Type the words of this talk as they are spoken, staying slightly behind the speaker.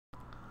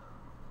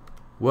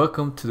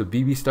Welcome to the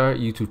BB Star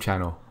YouTube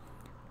channel.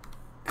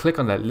 Click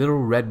on that little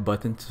red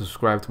button to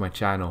subscribe to my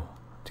channel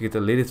to get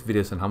the latest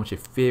videos on how much your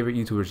favorite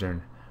YouTubers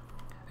earn.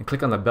 And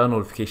click on the bell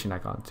notification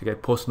icon to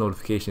get post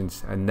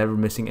notifications and never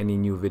missing any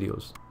new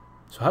videos.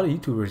 So how do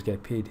YouTubers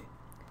get paid?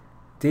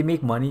 They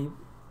make money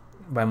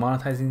by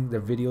monetizing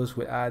their videos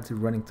with ads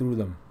running through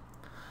them.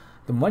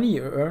 The money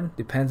you earn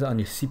depends on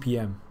your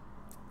CPM.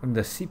 And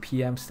the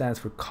CPM stands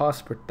for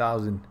cost per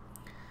thousand.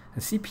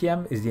 And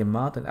CPM is the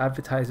amount an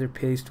advertiser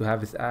pays to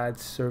have his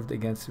ads served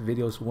against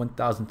videos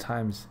 1,000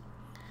 times.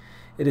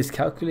 It is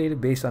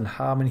calculated based on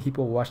how many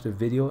people watch the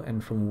video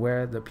and from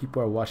where the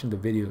people are watching the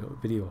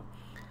video.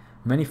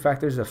 Many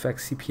factors affect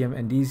CPM,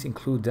 and these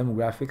include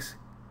demographics,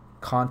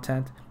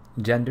 content,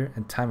 gender,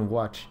 and time of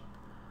watch.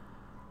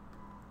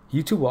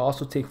 YouTube will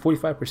also take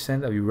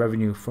 45% of your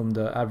revenue from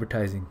the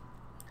advertising.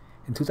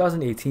 In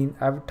 2018,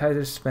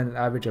 advertisers spent an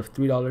average of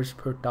 $3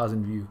 per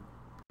thousand views.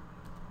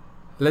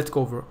 Let's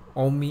go over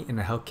Omi and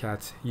the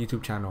Hellcat's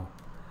YouTube channel.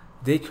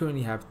 They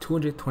currently have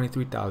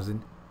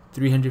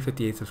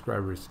 223,358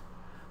 subscribers.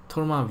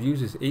 Total amount of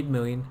views is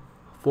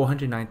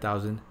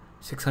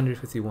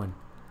 8,409,651.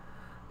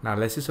 Now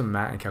let's do some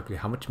math and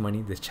calculate how much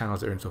money this channel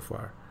has earned so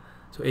far.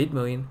 So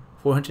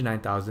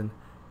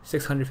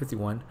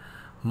 8,409,651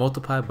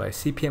 multiplied by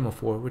CPM of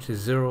 4, which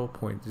is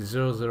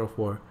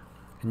 0.004,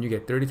 and you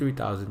get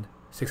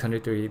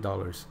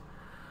 $33,638.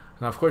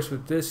 Now, of course,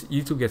 with this,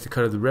 YouTube gets a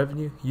cut of the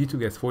revenue. YouTube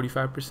gets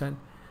 45%,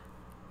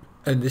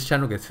 and this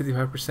channel gets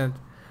 55%.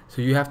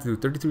 So you have to do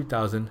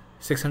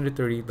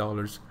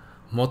 $33,638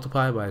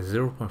 multiplied by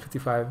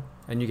 0.55,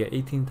 and you get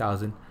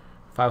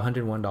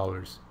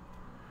 $18,501.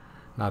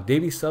 Now,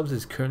 daily subs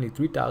is currently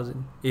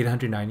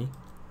 3,890,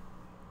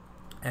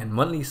 and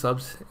monthly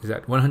subs is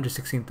at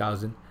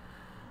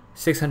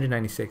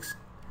 116,696.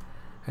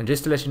 And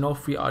just to let you know,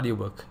 free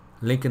audiobook,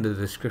 link in the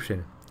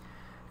description.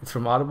 It's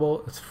from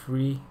Audible. It's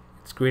free.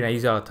 It's great. I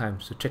use it all the time,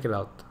 so check it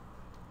out.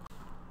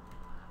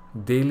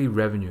 Daily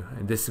revenue,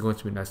 and this is going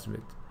to be an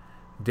estimate.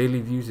 Daily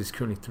views is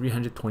currently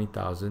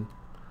 320,000.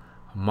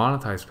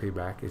 Monetized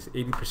payback is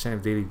 80%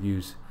 of daily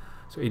views.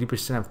 So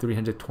 80% of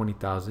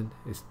 320,000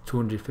 is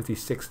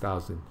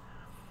 256,000.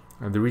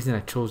 And the reason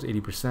I chose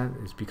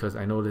 80% is because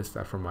I noticed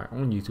that from my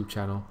own YouTube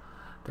channel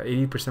that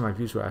 80% of my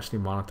views were actually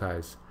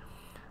monetized.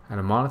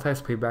 And a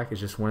monetized payback is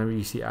just whenever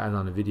you see ads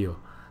on the video,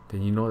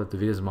 then you know that the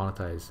video is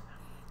monetized.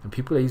 And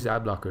people that use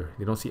ad blocker,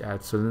 they don't see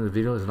ads, so then the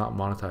video is not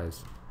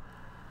monetized.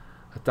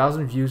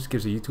 1,000 views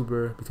gives a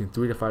YouTuber between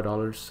 $3 to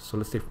 $5, so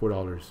let's say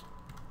 $4.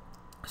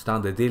 So now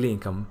the daily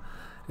income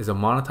is a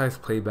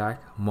monetized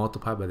playback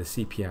multiplied by the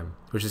CPM,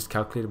 which is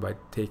calculated by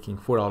taking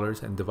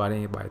 $4 and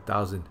dividing it by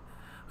 1,000,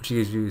 which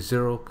gives you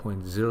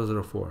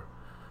 0.004.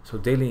 So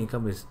daily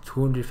income is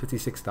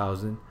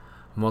 256,000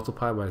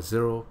 multiplied by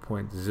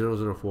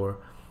 0.004,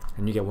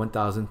 and you get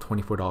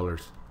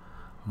 $1,024.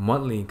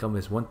 Monthly income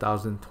is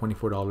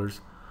 $1,024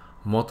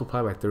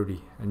 multiplied by 30,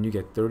 and you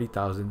get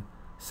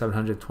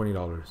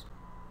 $30,720.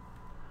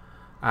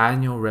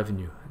 Annual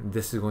revenue, and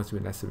this is going to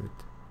be an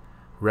estimate.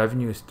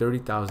 Revenue is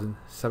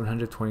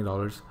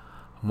 $30,720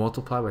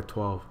 multiplied by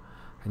 12,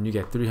 and you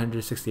get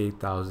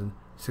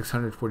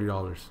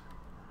 $368,640.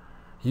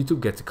 YouTube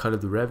gets a cut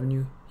of the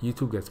revenue.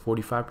 YouTube gets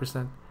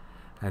 45%,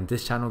 and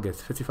this channel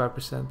gets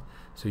 55%.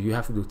 So you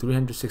have to do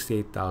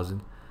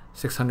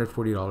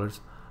 $368,640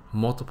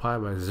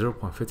 multiplied by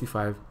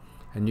 0.55,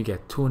 and you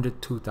get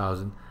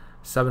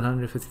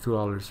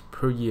 $202,752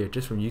 per year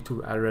just from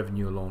YouTube ad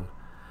revenue alone.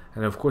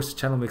 And of course, the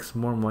channel makes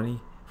more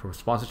money from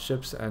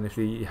sponsorships and if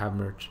they have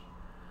merch.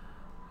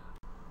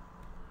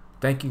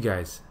 Thank you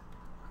guys.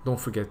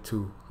 Don't forget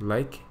to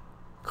like,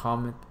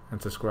 comment,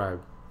 and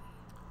subscribe.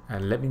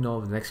 And let me know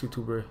of the next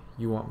YouTuber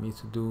you want me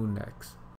to do next.